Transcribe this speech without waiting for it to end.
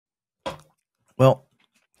Well,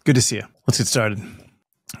 good to see you. Let's get started.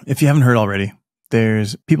 If you haven't heard already,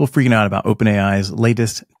 there's people freaking out about OpenAI's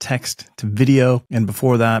latest text to video. And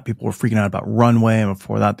before that, people were freaking out about Runway. And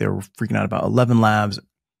before that, they were freaking out about 11 Labs.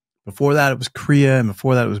 Before that, it was Kriya. And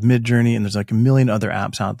before that, it was Midjourney. And there's like a million other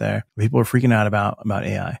apps out there. People are freaking out about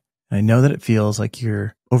AI. And I know that it feels like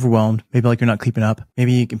you're overwhelmed, maybe like you're not keeping up.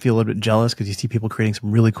 Maybe you can feel a little bit jealous because you see people creating some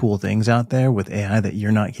really cool things out there with AI that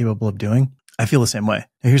you're not capable of doing. I feel the same way.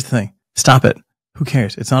 Now, here's the thing. Stop it. Who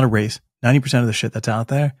cares? It's not a race. 90% of the shit that's out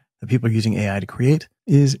there that people are using AI to create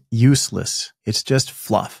is useless. It's just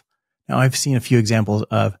fluff. Now, I've seen a few examples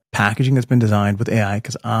of packaging that's been designed with AI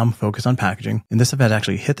because I'm focused on packaging. And this stuff has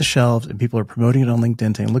actually hit the shelves and people are promoting it on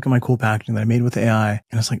LinkedIn saying, look at my cool packaging that I made with AI.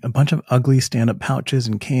 And it's like a bunch of ugly stand-up pouches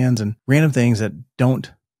and cans and random things that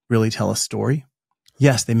don't really tell a story.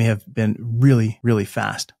 Yes, they may have been really, really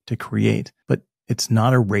fast to create, but it's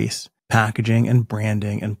not a race. Packaging and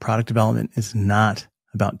branding and product development is not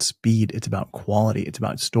about speed. It's about quality. It's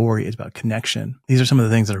about story. It's about connection. These are some of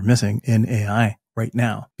the things that are missing in AI right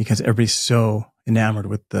now because everybody's so enamored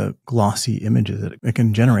with the glossy images that it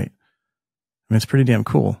can generate. I mean, it's pretty damn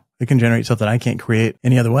cool. It can generate stuff that I can't create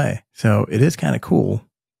any other way. So it is kind of cool,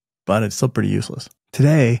 but it's still pretty useless.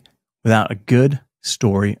 Today, without a good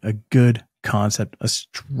story, a good concept, a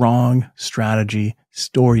strong strategy,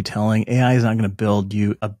 storytelling, AI is not going to build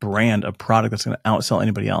you a brand, a product that's going to outsell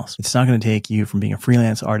anybody else. It's not going to take you from being a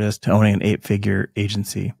freelance artist to owning an 8-figure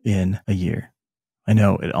agency in a year. I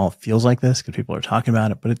know it all feels like this because people are talking about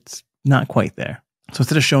it, but it's not quite there. So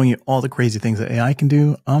instead of showing you all the crazy things that AI can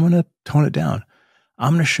do, I'm going to tone it down.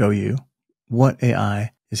 I'm going to show you what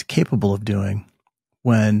AI is capable of doing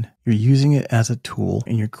when you're using it as a tool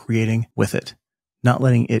and you're creating with it, not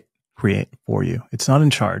letting it create for you. It's not in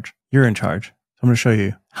charge. You're in charge. So I'm going to show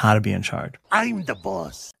you how to be in charge. I'm the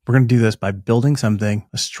boss. We're going to do this by building something,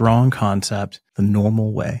 a strong concept, the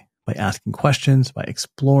normal way, by asking questions, by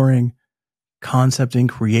exploring, concepting,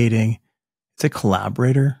 creating. It's a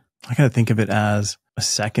collaborator. I kind of think of it as a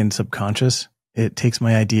second subconscious. It takes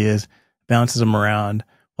my ideas, bounces them around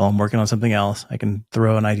while I'm working on something else. I can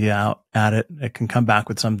throw an idea out at it. It can come back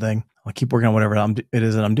with something. I'll keep working on whatever it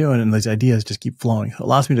is that I'm doing, and these ideas just keep flowing. So it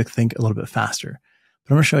allows me to think a little bit faster.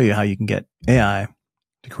 But I'm going to show you how you can get AI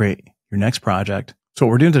to create your next project. So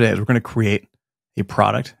what we're doing today is we're going to create a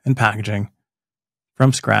product and packaging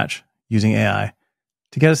from scratch using AI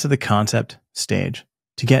to get us to the concept stage,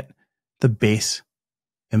 to get the base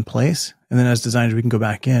in place. And then as designers, we can go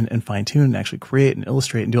back in and fine tune and actually create and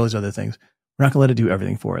illustrate and do all these other things. We're not going to let it do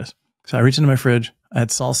everything for us. So I reached into my fridge. I had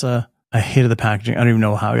salsa. I hated the packaging. I don't even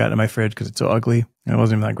know how I got it in my fridge because it's so ugly and it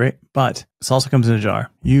wasn't even that great. But salsa comes in a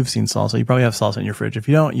jar. You've seen salsa. You probably have salsa in your fridge. If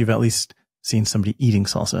you don't, you've at least seen somebody eating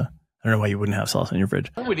salsa. I don't know why you wouldn't have salsa in your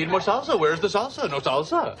fridge. We need more salsa. Where's the salsa? No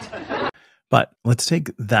salsa. But let's take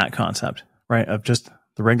that concept, right, of just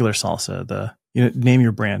the regular salsa, name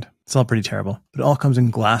your brand. It's all pretty terrible, but it all comes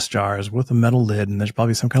in glass jars with a metal lid, and there's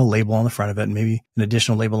probably some kind of label on the front of it, and maybe an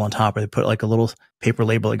additional label on top, or they put like a little paper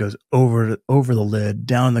label that goes over the lid,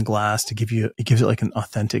 down in the glass to gives it like an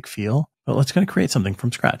authentic feel. But let's kind of create something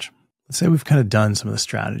from scratch. Let's say we've kind of done some of the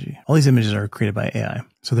strategy. All these images are created by AI,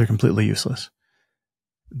 so they're completely useless.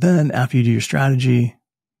 Then after you do your strategy,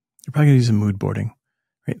 you're probably going to do some mood boarding,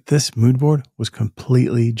 right? This mood board was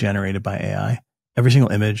completely generated by AI. Every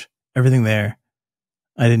single image, everything there.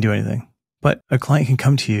 I didn't do anything, but a client can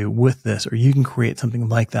come to you with this, or you can create something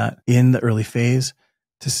like that in the early phase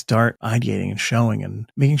to start ideating and showing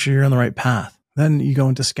and making sure you're on the right path. Then you go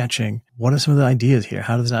into sketching. What are some of the ideas here?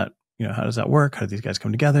 How does that work? How do these guys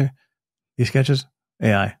come together? These sketches,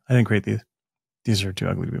 AI. I didn't create these. These are too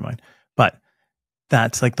ugly to be mine. But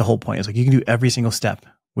that's like the whole point. Is like you can do every single step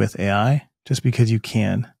with AI. Just because you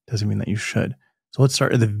can doesn't mean that you should. So let's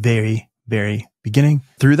start at the very, very beginning.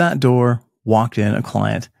 Through that door, walked in a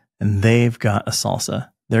client and they've got a salsa.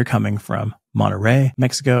 They're coming from Monterrey,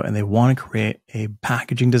 Mexico, and they want to create a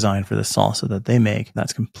packaging design for the salsa that they make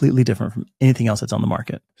that's completely different from anything else that's on the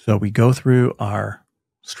market. So we go through our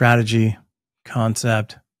strategy,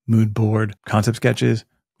 concept, mood board, concept sketches.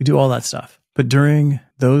 We do all that stuff. But during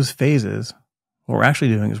those phases, what we're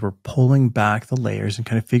actually doing is we're pulling back the layers and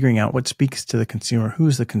kind of figuring out what speaks to the consumer.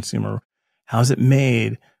 Who's the consumer? How's it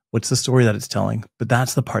made? What's the story that it's telling? But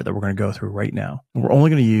that's the part that we're going to go through right now. And we're only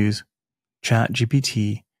going to use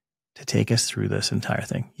ChatGPT to take us through this entire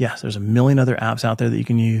thing. Yes, there's a million other apps out there that you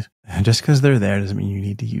can use. And just because they're there doesn't mean you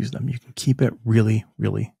need to use them. You can keep it really,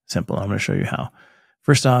 really simple. I'm going to show you how.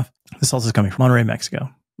 First off, this salsa is coming from Monterrey, Mexico.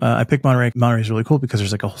 I picked Monterey. Monterey is really cool because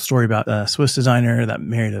there's like a whole story about a Swiss designer that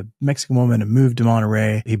married a Mexican woman and moved to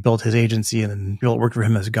Monterey. He built his agency, and then people that worked for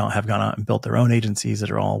him have gone out and built their own agencies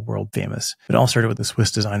that are all world famous. It all started with the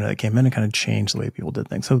Swiss designer that came in and kind of changed the way people did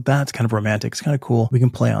things. So that's kind of romantic. It's kind of cool. We can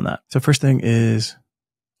play on that. So first thing is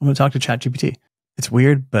I'm going to talk to ChatGPT. It's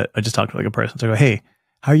weird, but I just talked to like a person. So I go, hey,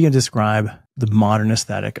 how are you going to describe the modern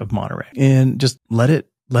aesthetic of Monterey? And just let it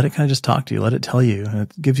kind of just talk to you. Let it tell you. And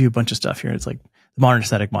it gives you a bunch of stuff here. It's like the modern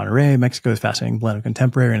aesthetic Monterey, Mexico is fascinating blend of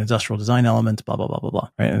contemporary and industrial design elements, blah, blah, blah, blah, blah.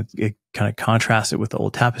 Right. And it kind of contrasts it with the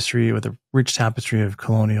old tapestry, with the rich tapestry of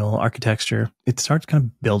colonial architecture. It starts kind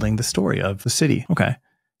of building the story of the city. Okay.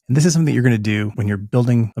 And this is something that you're going to do when you're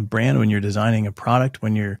building a brand, when you're designing a product,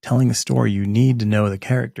 when you're telling a story. You need to know the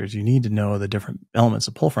characters. You need to know the different elements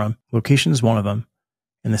to pull from. Location is one of them.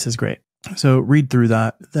 And this is great. So read through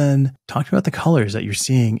that. Then talk about the colors that you're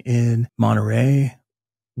seeing in Monterey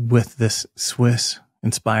with this Swiss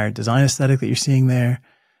inspired design aesthetic that you're seeing there.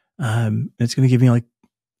 It's going to give you like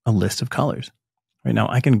a list of colors. Right now,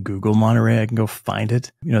 I can Google Monterey. I can go find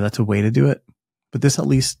it. That's a way to do it. But this at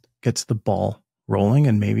least gets the ball rolling,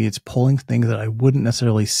 and maybe it's pulling things that I wouldn't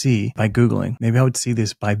necessarily see by Googling. Maybe I would see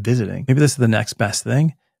this by visiting. Maybe this is the next best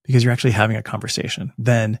thing because you're actually having a conversation.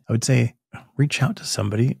 Then I would say, reach out to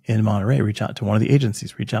somebody in Monterey, reach out to one of the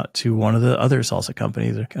agencies, reach out to one of the other salsa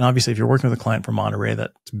companies. And obviously, if you're working with a client from Monterey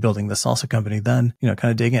that's building the salsa company, then,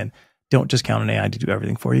 kind of dig in. Don't just count on AI to do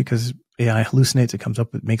everything for you because AI hallucinates.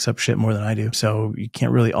 It makes up shit more than I do. So you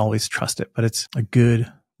can't really always trust it, but it's a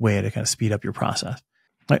good way to kind of speed up your process.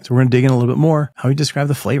 All right, so we're going to dig in a little bit more. How would you describe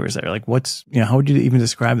the flavors there? Like how would you even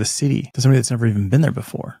describe the city to somebody that's never even been there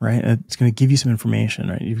before, right? And it's going to give you some information,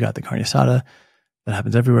 right? You've got the carne asada that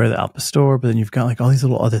happens everywhere, the al pastor, but then you've got like all these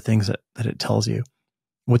little other things that it tells you.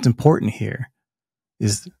 What's important here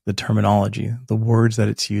is the terminology, the words that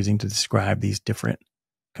it's using to describe these different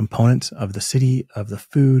components of the city, of the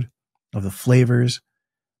food, of the flavors,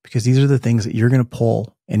 because these are the things that you're going to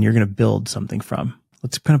pull and you're going to build something from.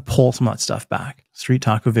 Let's kind of pull some of that stuff back. Street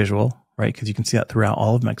taco visual, right? Because you can see that throughout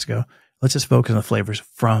all of Mexico. Let's just focus on the flavors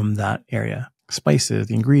from that area. Spices,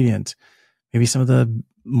 the ingredients, maybe some of the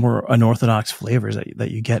more unorthodox flavors that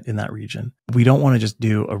you get in that region. We don't want to just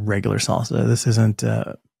do a regular salsa. This isn't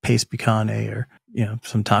paste picante or,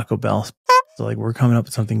 some Taco Bell. So like we're coming up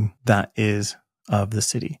with something that is of the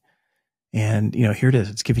city. And, here it is.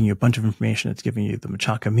 It's giving you a bunch of information. It's giving you the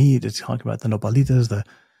machaca meat. It's talking about the nopalitas,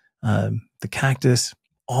 the cactus,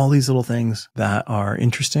 all these little things that are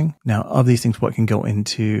interesting. Now, of these things, what can go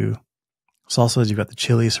into salsas? You've got the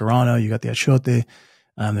chili serrano, you got the achiote.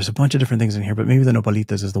 There's a bunch of different things in here, but maybe the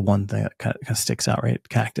nopalitas is the one thing that kind of sticks out, right?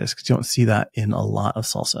 Cactus, because you don't see that in a lot of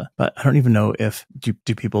salsa. But I don't even know if do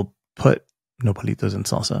people put nopalitas in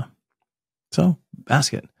salsa. So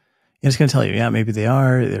ask it. And it's going to tell you, yeah, maybe they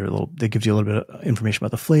are. They gives you a little bit of information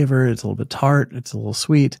about the flavor. It's a little bit tart. It's a little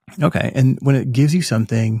sweet. Okay. And when it gives you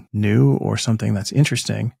something new or something that's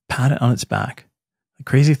interesting, pat it on its back. The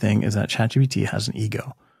crazy thing is that ChatGPT has an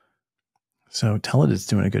ego. So tell it it's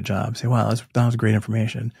doing a good job. Say, wow, that was great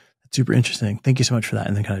information. That's super interesting. Thank you so much for that.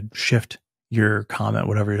 And then kind of shift your comment,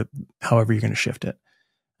 however you're going to shift it.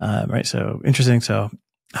 Right. So interesting. So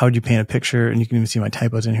how would you paint a picture? And you can even see my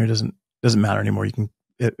typos in here. It doesn't matter anymore.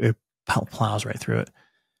 It plows right through it.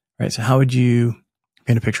 Right. So how would you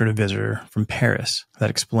paint a picture of a visitor from Paris that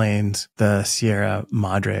explains the Sierra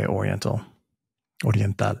Madre Oriental?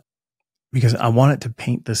 Because I want it to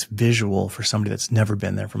paint this visual for somebody that's never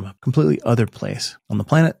been there from a completely other place on the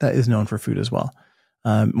planet that is known for food as well.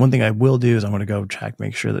 One thing I will do is I'm going to go check,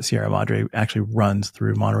 make sure that Sierra Madre actually runs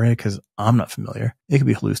through Monterey because I'm not familiar. It could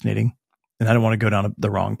be hallucinating and I don't want to go down the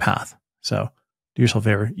wrong path. So do yourself a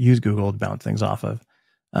favor, use Google to bounce things off of.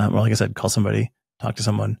 Or like I said, call somebody, talk to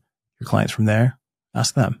someone, your clients from there,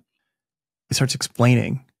 ask them. It starts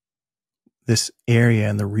explaining this area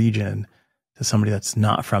and the region to somebody that's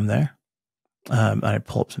not from there. I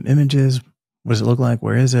pull up some images. What does it look like?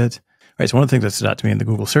 Where is it? Right. So one of the things that stood out to me in the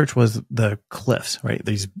Google search was the cliffs, right?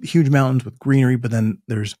 These huge mountains with greenery, but then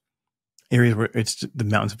there's areas where the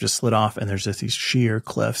mountains have just slid off and there's just these sheer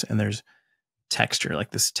cliffs and there's texture,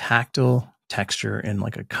 like this tactile texture in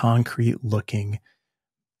like a concrete looking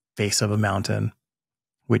face of a mountain,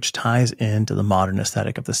 which ties into the modern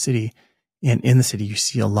aesthetic of the city. And in the city, you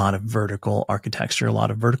see a lot of vertical architecture, a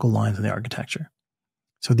lot of vertical lines in the architecture.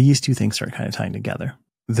 So these two things start kind of tying together.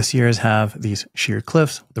 The Sierras have these sheer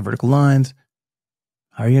cliffs, the vertical lines.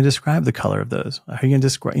 How are you going to describe the color of those? How are you going to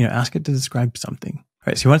describe, ask it to describe something. All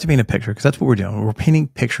right. So you want it to paint a picture because that's what we're doing. We're painting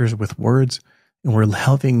pictures with words and we're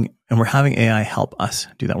having AI help us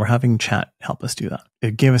do that. We're having chat help us do that.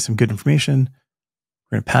 It gave us some good information.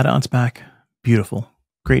 We're going to pat it on its back. Beautiful.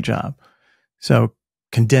 Great job. So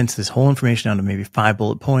condense this whole information down to maybe 5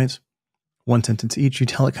 bullet points, 1 sentence each. You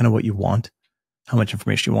tell it kind of what you want, how much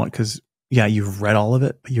information you want. Because yeah, you've read all of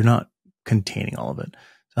it, but you're not containing all of it.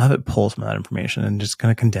 So have it pull some of that information and just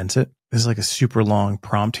kind of condense it. This is like a super long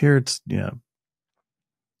prompt here. It's,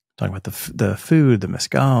 talking about the food, the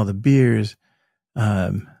mezcal, the beers,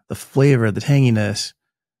 the flavor, the tanginess,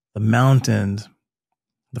 the mountains,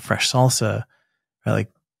 the fresh salsa, right?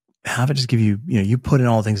 Like have it just give you, you put in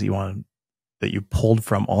all the things that you want, that you pulled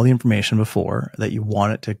from all the information before that you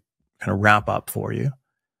want it to kind of wrap up for you.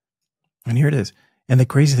 And here it is. And the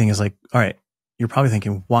crazy thing is like, all right, you're probably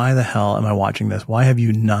thinking, why the hell am I watching this? Why have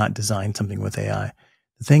you not designed something with AI?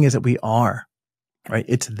 The thing is that we are, right?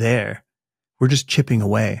 It's there. We're just chipping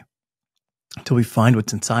away until we find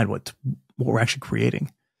what's inside, what we're actually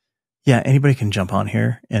creating. Yeah, anybody can jump on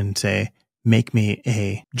here and say, make me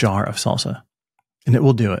a jar of salsa, and it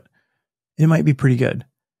will do it. It might be pretty good,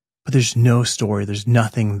 but there's no story. There's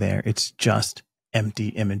nothing there. It's just empty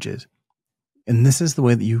images. And this is the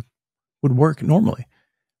way that you would work normally,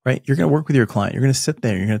 right? You're going to work with your client. You're going to sit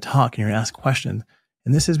there, you're going to talk, and you're going to ask questions.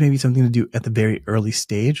 And this is maybe something to do at the very early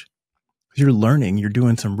stage. You're learning, you're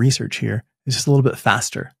doing some research here. It's just a little bit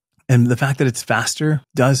faster. And the fact that it's faster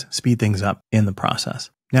does speed things up in the process.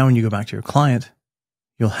 Now, when you go back to your client,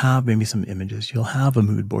 you'll have maybe some images, you'll have a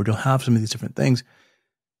mood board, you'll have some of these different things.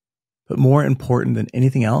 But more important than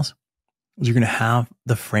anything else is you're going to have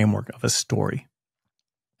the framework of a story.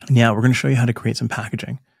 And yeah, we're going to show you how to create some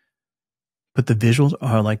packaging. But the visuals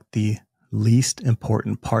are like the least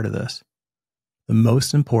important part of this. The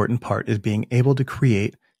most important part is being able to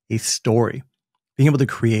create a story, being able to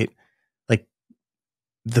create like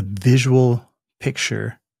the visual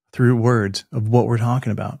picture through words of what we're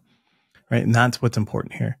talking about, right? And that's what's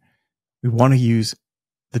important here. We want to use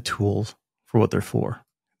the tools for what they're for.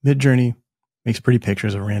 Midjourney makes pretty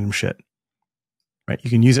pictures of random shit, right? You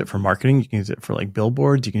can use it for marketing. You can use it for like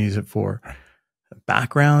billboards. You can use it for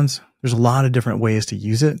backgrounds. There's a lot of different ways to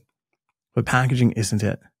use it, but packaging isn't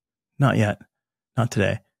it. Not yet, not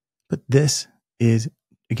today. But this is,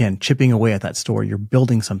 again, chipping away at that story. You're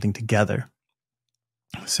building something together.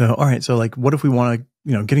 So, all right. So like, what if we want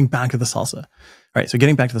to, getting back to the salsa. All right. So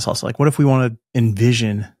getting back to the salsa, like what if we want to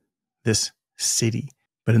envision this city,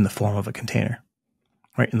 but in the form of a container,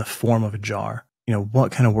 right? In the form of a jar,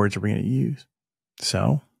 what kind of words are we going to use?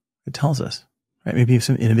 So it tells us, right? Maybe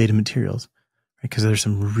some innovative materials, right? Because there's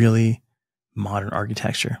some really modern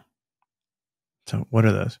architecture. So what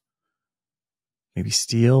are those? Maybe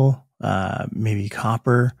steel, maybe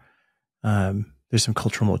copper. There's some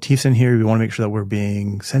cultural motifs in here. We want to make sure that we're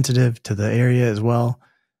being sensitive to the area as well.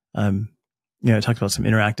 I talked about some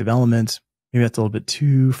interactive elements. Maybe that's a little bit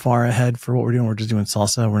too far ahead for what we're doing. We're just doing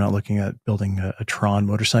salsa. We're not looking at building a Tron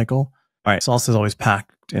motorcycle. All right. Salsa is always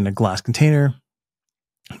packed in a glass container,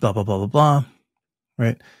 blah, blah, blah, blah, blah.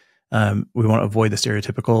 Right. We want to avoid the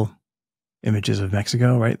stereotypical images of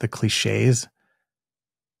Mexico, right? The cliches.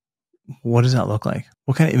 What does that look like?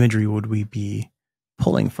 What kind of imagery would we be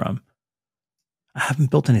pulling from? I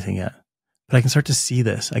haven't built anything yet, but I can start to see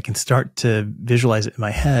this. I can start to visualize it in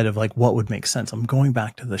my head of like what would make sense. I'm going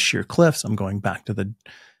back to the sheer cliffs. I'm going back to the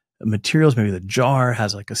materials. Maybe the jar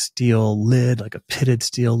has like a steel lid, like a pitted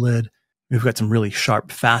steel lid. We've got some really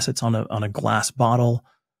sharp facets on a glass bottle,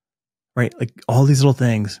 right? Like all these little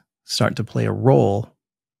things start to play a role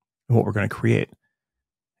in what we're going to create.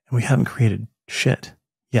 And we haven't created shit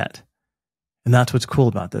yet. And that's what's cool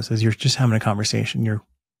about this is you're just having a conversation.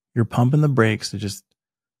 You're pumping the brakes to just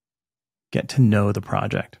get to know the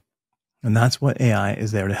project. And that's what AI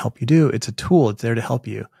is there to help you do. It's a tool. It's there to help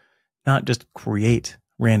you, not just create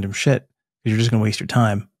random shit because you're just going to waste your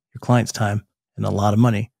time, your client's time, and a lot of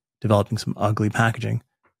money developing some ugly packaging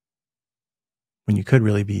when you could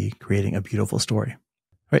really be creating a beautiful story.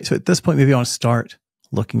 Right. So at this point, maybe I want to start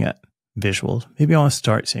looking at visuals. Maybe I want to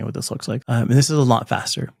start seeing what this looks like. And this is a lot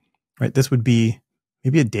faster, right? This would be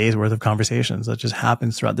maybe a day's worth of conversations that just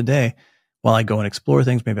happens throughout the day while I go and explore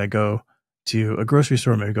things. Maybe I go to a grocery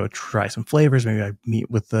store, maybe go try some flavors. Maybe I meet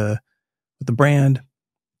with the brand,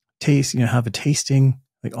 taste, have a tasting.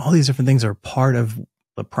 Like all these different things are part of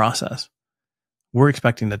the process. We're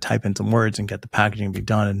expecting to type in some words and get the packaging be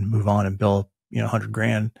done and move on and bill,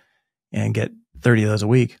 $100,000 and get 30 of those a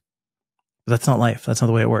week. But that's not life. That's not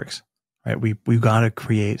the way it works, right? We've got to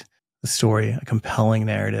create a story, a compelling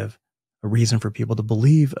narrative, a reason for people to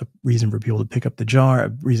believe, a reason for people to pick up the jar, a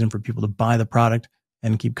reason for people to buy the product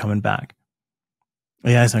and keep coming back.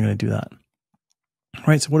 AI is not going to do that.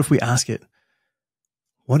 Right? So what if we ask it,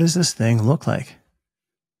 what does this thing look like?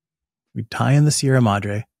 We tie in the Sierra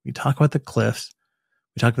Madre. We talk about the cliffs.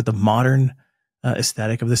 We talk about the modern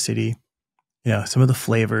aesthetic of the city, some of the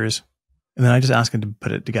flavors. And then I just ask him to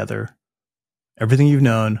put it together. Everything you've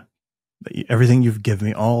known, everything you've given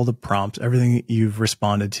me, all the prompts, everything you've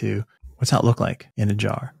responded to, what's that look like in a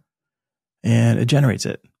jar? And it generates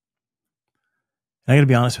it. And I got to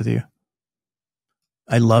be honest with you.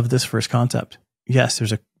 I love this first concept. Yes,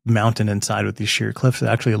 there's a mountain inside with these sheer cliffs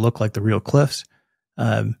that actually look like the real cliffs.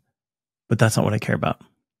 But that's not what I care about,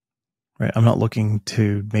 right? I'm not looking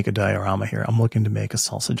to make a diorama here. I'm looking to make a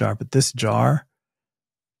salsa jar, but this jar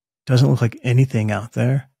doesn't look like anything out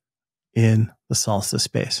there in the salsa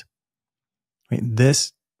space. I mean,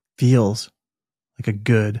 this feels like a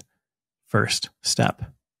good first step,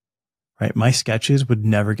 right? My sketches would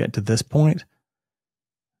never get to this point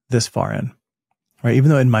this far in, right? Even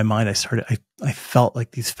though in my mind, I felt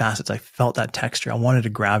like these facets, I felt that texture. I wanted to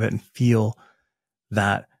grab it and feel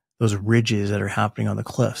those ridges that are happening on the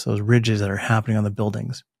cliffs, those ridges that are happening on the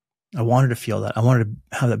buildings. I wanted to feel that. I wanted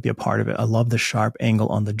to have that be a part of it. I love the sharp angle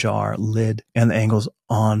on the jar lid and the angles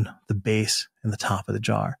on the base and the top of the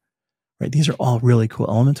jar, right? These are all really cool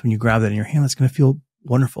elements. When you grab that in your hand, that's going to feel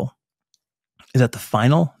wonderful. Is that the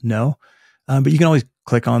final? No. But you can always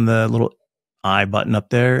click on the little I button up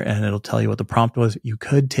there and it'll tell you what the prompt was. You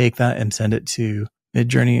could take that and send it to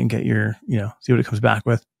Midjourney and get your, see what it comes back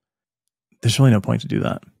with. There's really no point to do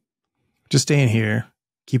that. Just stay in here,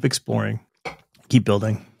 keep exploring, keep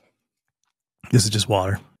building. This is just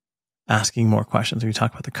water. Asking more questions. We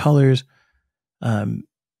talk about the colors,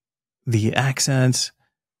 the accents.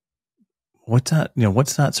 What's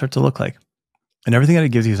that start to look like? And everything that it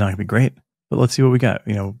gives you is not going to be great, but let's see what we got.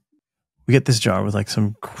 We get this jar with like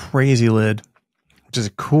some crazy lid, which is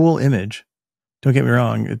a cool image. Don't get me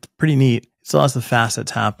wrong. It's pretty neat. It still has the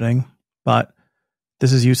facets happening, but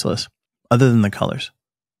this is useless other than the colors.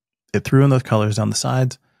 It threw in those colors down the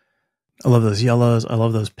sides. I love those yellows. I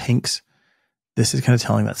love those pinks. This is kind of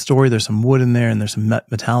telling that story. There's some wood in there and there's some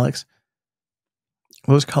metallics.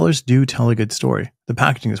 Those colors do tell a good story. The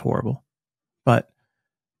packaging is horrible, but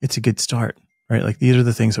it's a good start, right? Like these are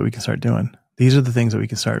the things that we can start doing. These are the things that we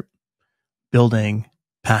can start building,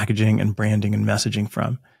 packaging and branding and messaging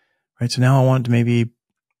from, right? So now I want to maybe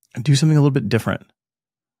do something a little bit different,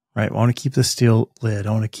 right? I want to keep the steel lid.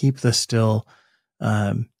 I want to keep the still,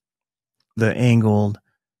 the angled,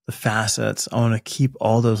 the facets. I want to keep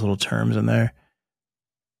all those little terms in there.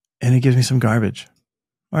 And it gives me some garbage.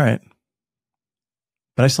 All right.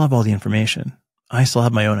 But I still have all the information. I still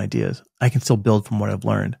have my own ideas. I can still build from what I've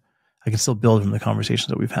learned. I can still build from the conversations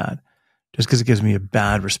that we've had. Just because it gives me a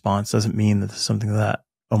bad response doesn't mean that this is something that,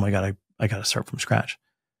 oh my God, I got to start from scratch.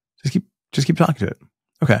 Just keep talking to it.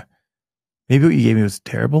 Okay. Maybe what you gave me was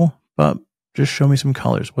terrible, but just show me some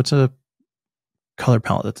colors. What's a color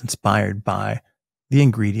palette that's inspired by the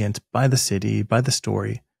ingredients, by the city, by the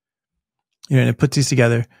story? And it puts these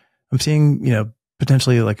together. I'm seeing,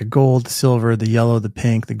 potentially like a gold, the silver, the yellow, the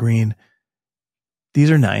pink, the green. These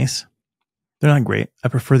are nice. They're not great. I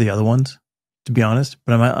prefer the other ones, to be honest,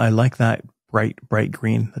 but I like that bright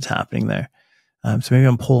green that's happening there. So maybe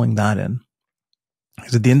I'm pulling that in.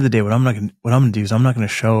 Because at the end of the day, what I'm going to do is I'm not going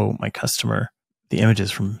to show my customer the images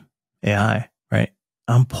from AI, right?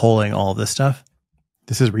 I'm pulling all of this stuff.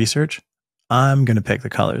 This is research. I'm going to pick the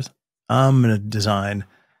colors. I'm going to design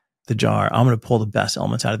the jar. I'm going to pull the best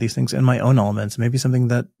elements out of these things and my own elements. Maybe something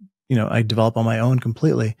that, I develop on my own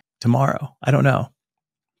completely tomorrow. I don't know.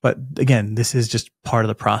 But again, this is just part of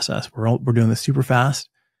the process. We're doing this super fast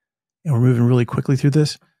and we're moving really quickly through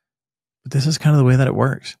this. But this is kind of the way that it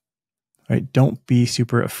works, right? Don't be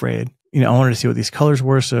super afraid. I wanted to see what these colors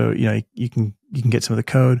were. So, you can get some of the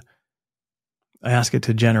code. I ask it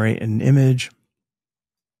to generate an image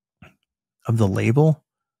of the label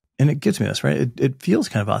and it gives me this, right? It feels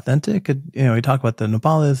kind of authentic. We talk about the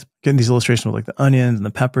nopales, getting these illustrations with like the onions and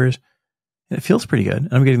the peppers, and it feels pretty good.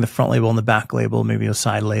 And I'm getting the front label and the back label, maybe a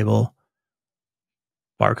side label,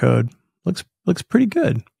 barcode. Looks pretty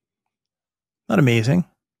good. Not amazing,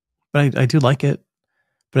 but I do like it.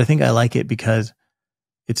 But I think I like it because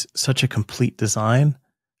it's such a complete design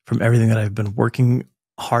from everything that I've been working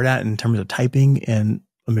hard at in terms of typing, and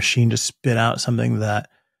a machine just spit out something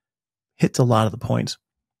that hits a lot of the points.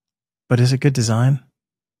 But is it good design?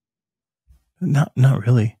 Not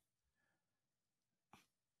really.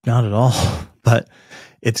 Not at all. But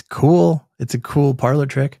it's cool. It's a cool parlor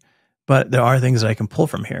trick. But there are things that I can pull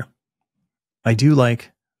from here. I do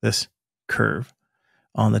like this curve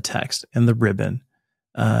on the text and the ribbon.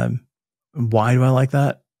 Why do I like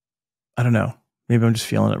that? I don't know. Maybe I'm just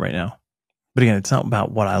feeling it right now. But again, it's not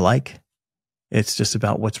about what I like. It's just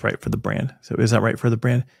about what's right for the brand. So is that right for the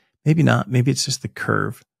brand? Maybe not. Maybe it's just the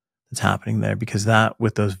curve that's happening there, because that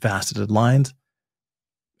with those faceted lines,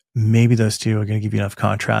 maybe those two are going to give you enough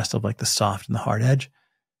contrast of like the soft and the hard edge.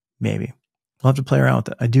 Maybe. We'll have to play around with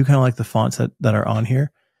it. I do kind of like the fonts that are on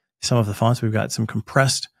here. Some of the fonts, we've got some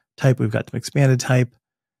compressed type. We've got some expanded type.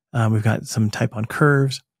 We've got some type on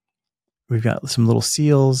curves. We've got some little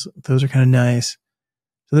seals. Those are kind of nice.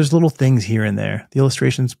 So there's little things here and there. The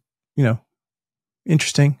illustration's,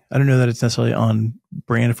 interesting. I don't know that it's necessarily on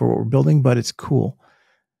brand for what we're building, but it's cool.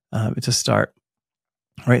 It's a start.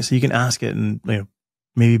 All right. So you can ask it and,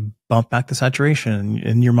 maybe bump back the saturation. And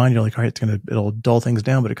in your mind, you're like, all right, it'll dull things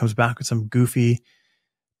down, but it comes back with some goofy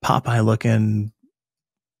Popeye looking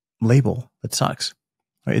label that sucks.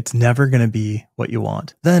 Right? It's never going to be what you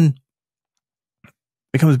want. Then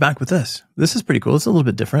it comes back with this. This is pretty cool. It's a little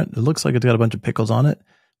bit different. It looks like it's got a bunch of pickles on it,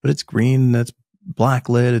 but it's green. That's black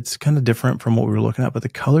lid. It's kind of different from what we were looking at, but the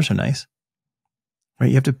colors are nice. Right?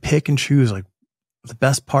 You have to pick and choose like the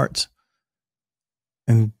best parts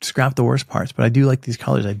and scrap the worst parts. But I do like these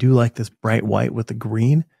colors. I do like this bright white with the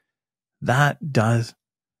green. That does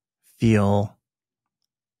feel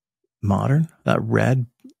modern. That red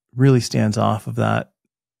really stands off of that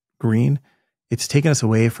green. It's taken us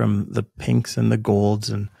away from the pinks and the golds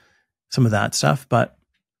and some of that stuff. But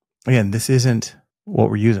again, this isn't what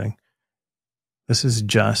we're using. This is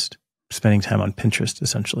just spending time on Pinterest,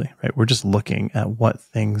 essentially, right? We're just looking at what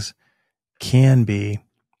things can be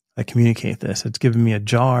that communicate this. It's giving me a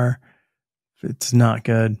jar. It's not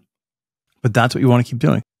good, but that's what you want to keep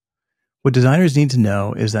doing. What designers need to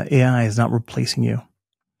know is that AI is not replacing you.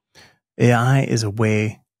 AI is a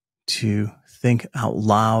way to think out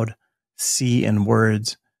loud, see in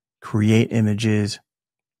words, create images,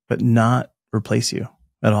 but not replace you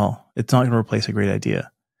at all. It's not going to replace a great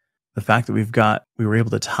idea. The fact that we were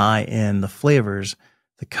able to tie in the flavors,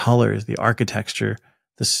 the colors, the architecture,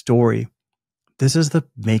 the story. This is the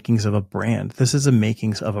makings of a brand. This is the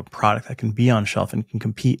makings of a product that can be on shelf and can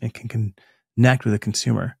compete and can connect with a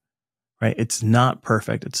consumer, right? It's not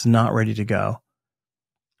perfect. It's not ready to go.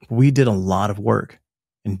 We did a lot of work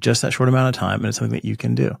in just that short amount of time, and it's something that you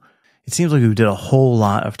can do. It seems like we did a whole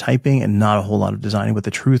lot of typing and not a whole lot of designing, but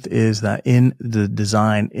the truth is that in the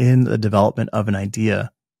design, in the development of an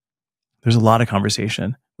idea, there's a lot of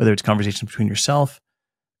conversation, whether it's conversation between yourself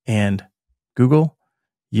and Google,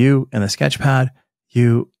 you and the Sketchpad,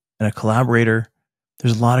 you and a collaborator.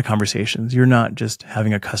 There's a lot of conversations. You're not just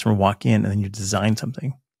having a customer walk in and then you design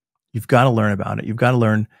something. You've got to learn about it. You've got to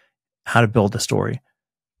learn how to build the story.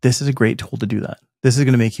 This is a great tool to do that. This is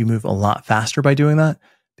going to make you move a lot faster by doing that,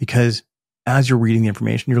 because as you're reading the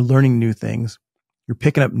information, you're learning new things. You're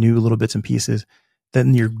picking up new little bits and pieces.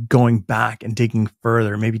 Then you're going back and digging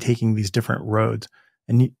further, maybe taking these different roads.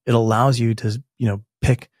 And it allows you to,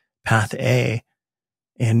 pick path A.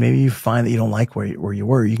 And maybe you find that you don't like where you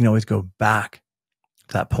were. You can always go back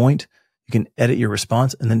to that point. You can edit your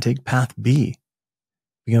response and then take path B.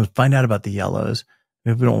 You can find out about the yellows.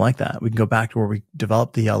 If we don't like that, we can go back to where we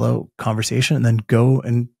developed the yellow conversation and then go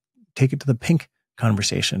and take it to the pink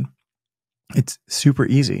conversation. It's super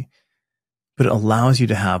easy, but it allows you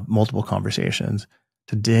to have multiple conversations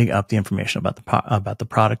to dig up the information about the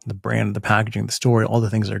product, the brand, the packaging, the story, all the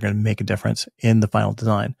things that are going to make a difference in the final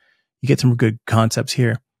design. You get some good concepts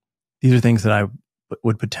here. These are things that I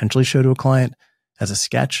would potentially show to a client as a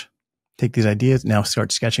sketch. Take these ideas, now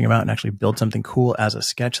start sketching them out and actually build something cool as a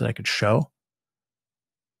sketch that I could show.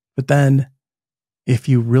 But then if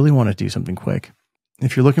you really want to do something quick,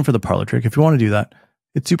 if you're looking for the parlor trick, if you want to do that,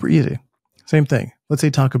 it's super easy. Same thing. Let's say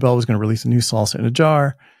Taco Bell was going to release a new salsa in a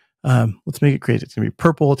jar. Let's make it crazy. It's going to be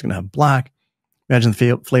purple. It's going to have black. Imagine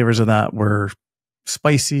the flavors of that were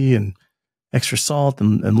spicy and extra salt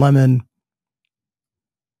and lemon.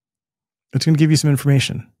 It's going to give you some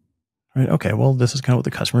information, right? Okay, well, this is kind of what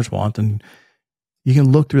the customers want. And you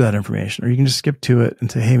can look through that information, or you can just skip to it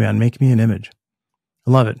and say, hey man, make me an image.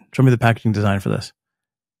 I love it. Show me the packaging design for this.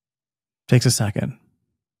 Takes a second.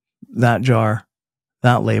 That jar,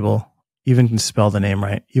 that label, even can spell the name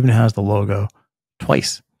right, even has the logo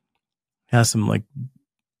twice. It has some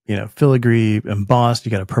filigree embossed.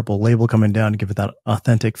 You got a purple label coming down to give it that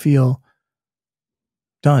authentic feel.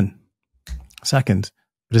 Done. Seconds.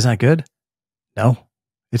 But is that good? No.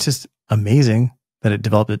 It's just amazing that it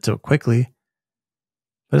developed it so quickly,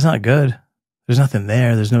 but it's not good. There's nothing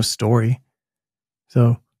there. There's no story.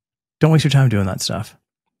 So don't waste your time doing that stuff.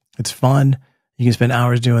 It's fun. You can spend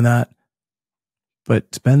hours doing that,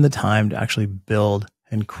 but spend the time to actually build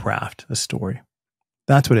and craft a story.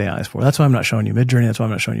 That's what AI is for. That's why I'm not showing you Midjourney. That's why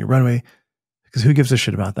I'm not showing you Runway, because who gives a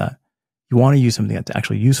shit about that? You want to use something that's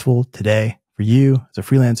actually useful today for you as a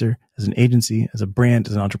freelancer, as an agency, as a brand,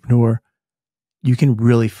 as an entrepreneur. You can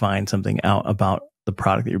really find something out about the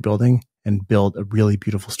product that you're building and build a really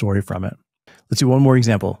beautiful story from it. Let's do one more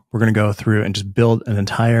example. We're going to go through and just build an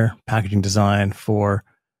entire packaging design for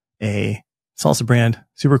a salsa brand,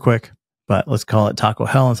 super quick, but let's call it Taco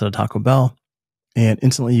Hell instead of Taco Bell. And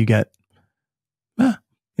instantly you get,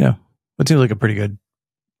 what seems like a pretty good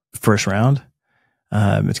first round.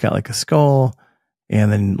 It's got like a skull,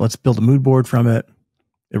 and then let's build a mood board from it.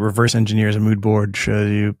 It reverse engineers a mood board,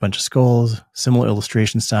 shows you a bunch of skulls, similar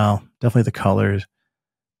illustration style, definitely the colors.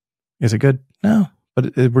 Is it good? No,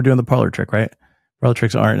 but we're doing the parlor trick, right? Parlor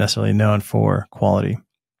tricks aren't necessarily known for quality.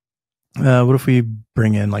 What if we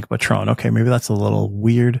bring in like Patron? Okay, maybe that's a little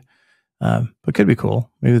weird, but could be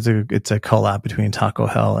cool. Maybe it's a collab between Taco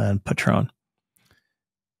Hell and Patron.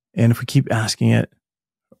 And if we keep asking it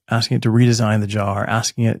to redesign the jar,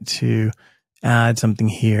 asking it to add something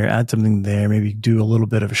here, add something there, maybe do a little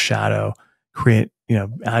bit of a shadow, create,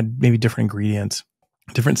 add maybe different ingredients,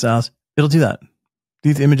 different styles, it'll do that.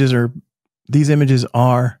 These images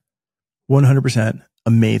are 100%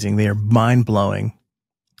 amazing. They are mind-blowing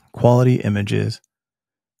quality images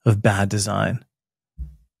of bad design.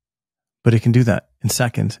 But it can do that in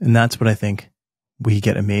seconds. And that's what I think we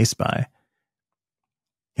get amazed by.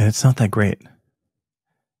 And it's not that great.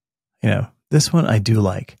 This one I do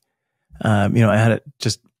like. I had it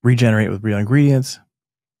just regenerate with real ingredients.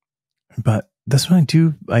 But this one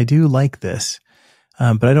I do like this.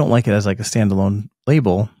 But I don't like it as like a standalone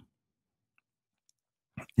label.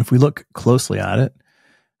 If we look closely at it,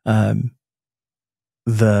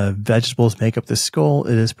 the vegetables make up this skull.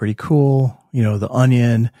 It is pretty cool. The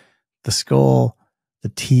onion, the skull, the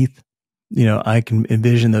teeth. I can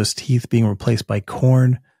envision those teeth being replaced by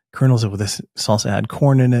corn kernels. With this salsa had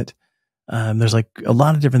corn in it. There's like a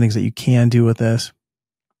lot of different things that you can do with this.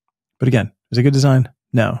 But again, is it a good design?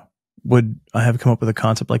 No. Would I have come up with a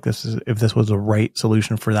concept like this if this was the right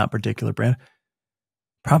solution for that particular brand?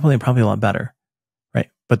 Probably a lot better, right?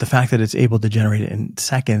 But the fact that it's able to generate it in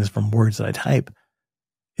seconds from words that I type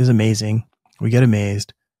is amazing. We get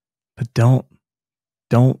amazed, but don't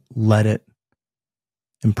let it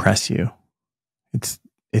impress you.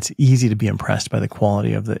 It's easy to be impressed by the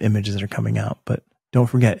quality of the images that are coming out, but don't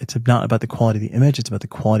forget, it's not about the quality of the image, it's about the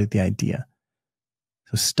quality of the idea.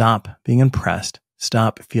 So stop being impressed.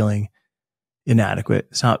 Stop feeling inadequate.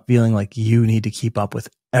 Stop feeling like you need to keep up with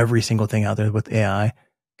every single thing out there with AI,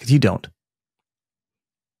 because you don't.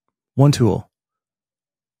 One tool,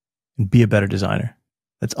 and be a better designer.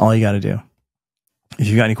 That's all you got to do. If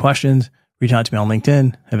you've got any questions, reach out to me on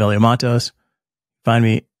LinkedIn, Evelio Mattos. Find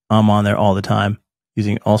me. I'm on there all the time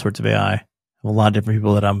using all sorts of AI. I have a lot of different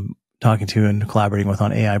people that I'm talking to and collaborating with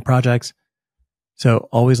on AI projects. So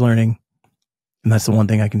always learning. And that's the one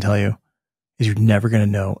thing I can tell you is you're never going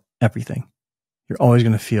to know everything. You're always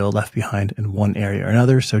going to feel left behind in one area or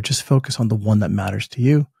another. So just focus on the one that matters to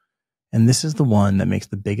you. And this is the one that makes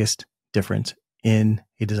the biggest difference in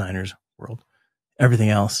a designer's world. Everything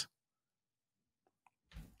else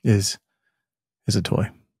is a toy.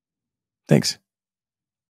 Thanks.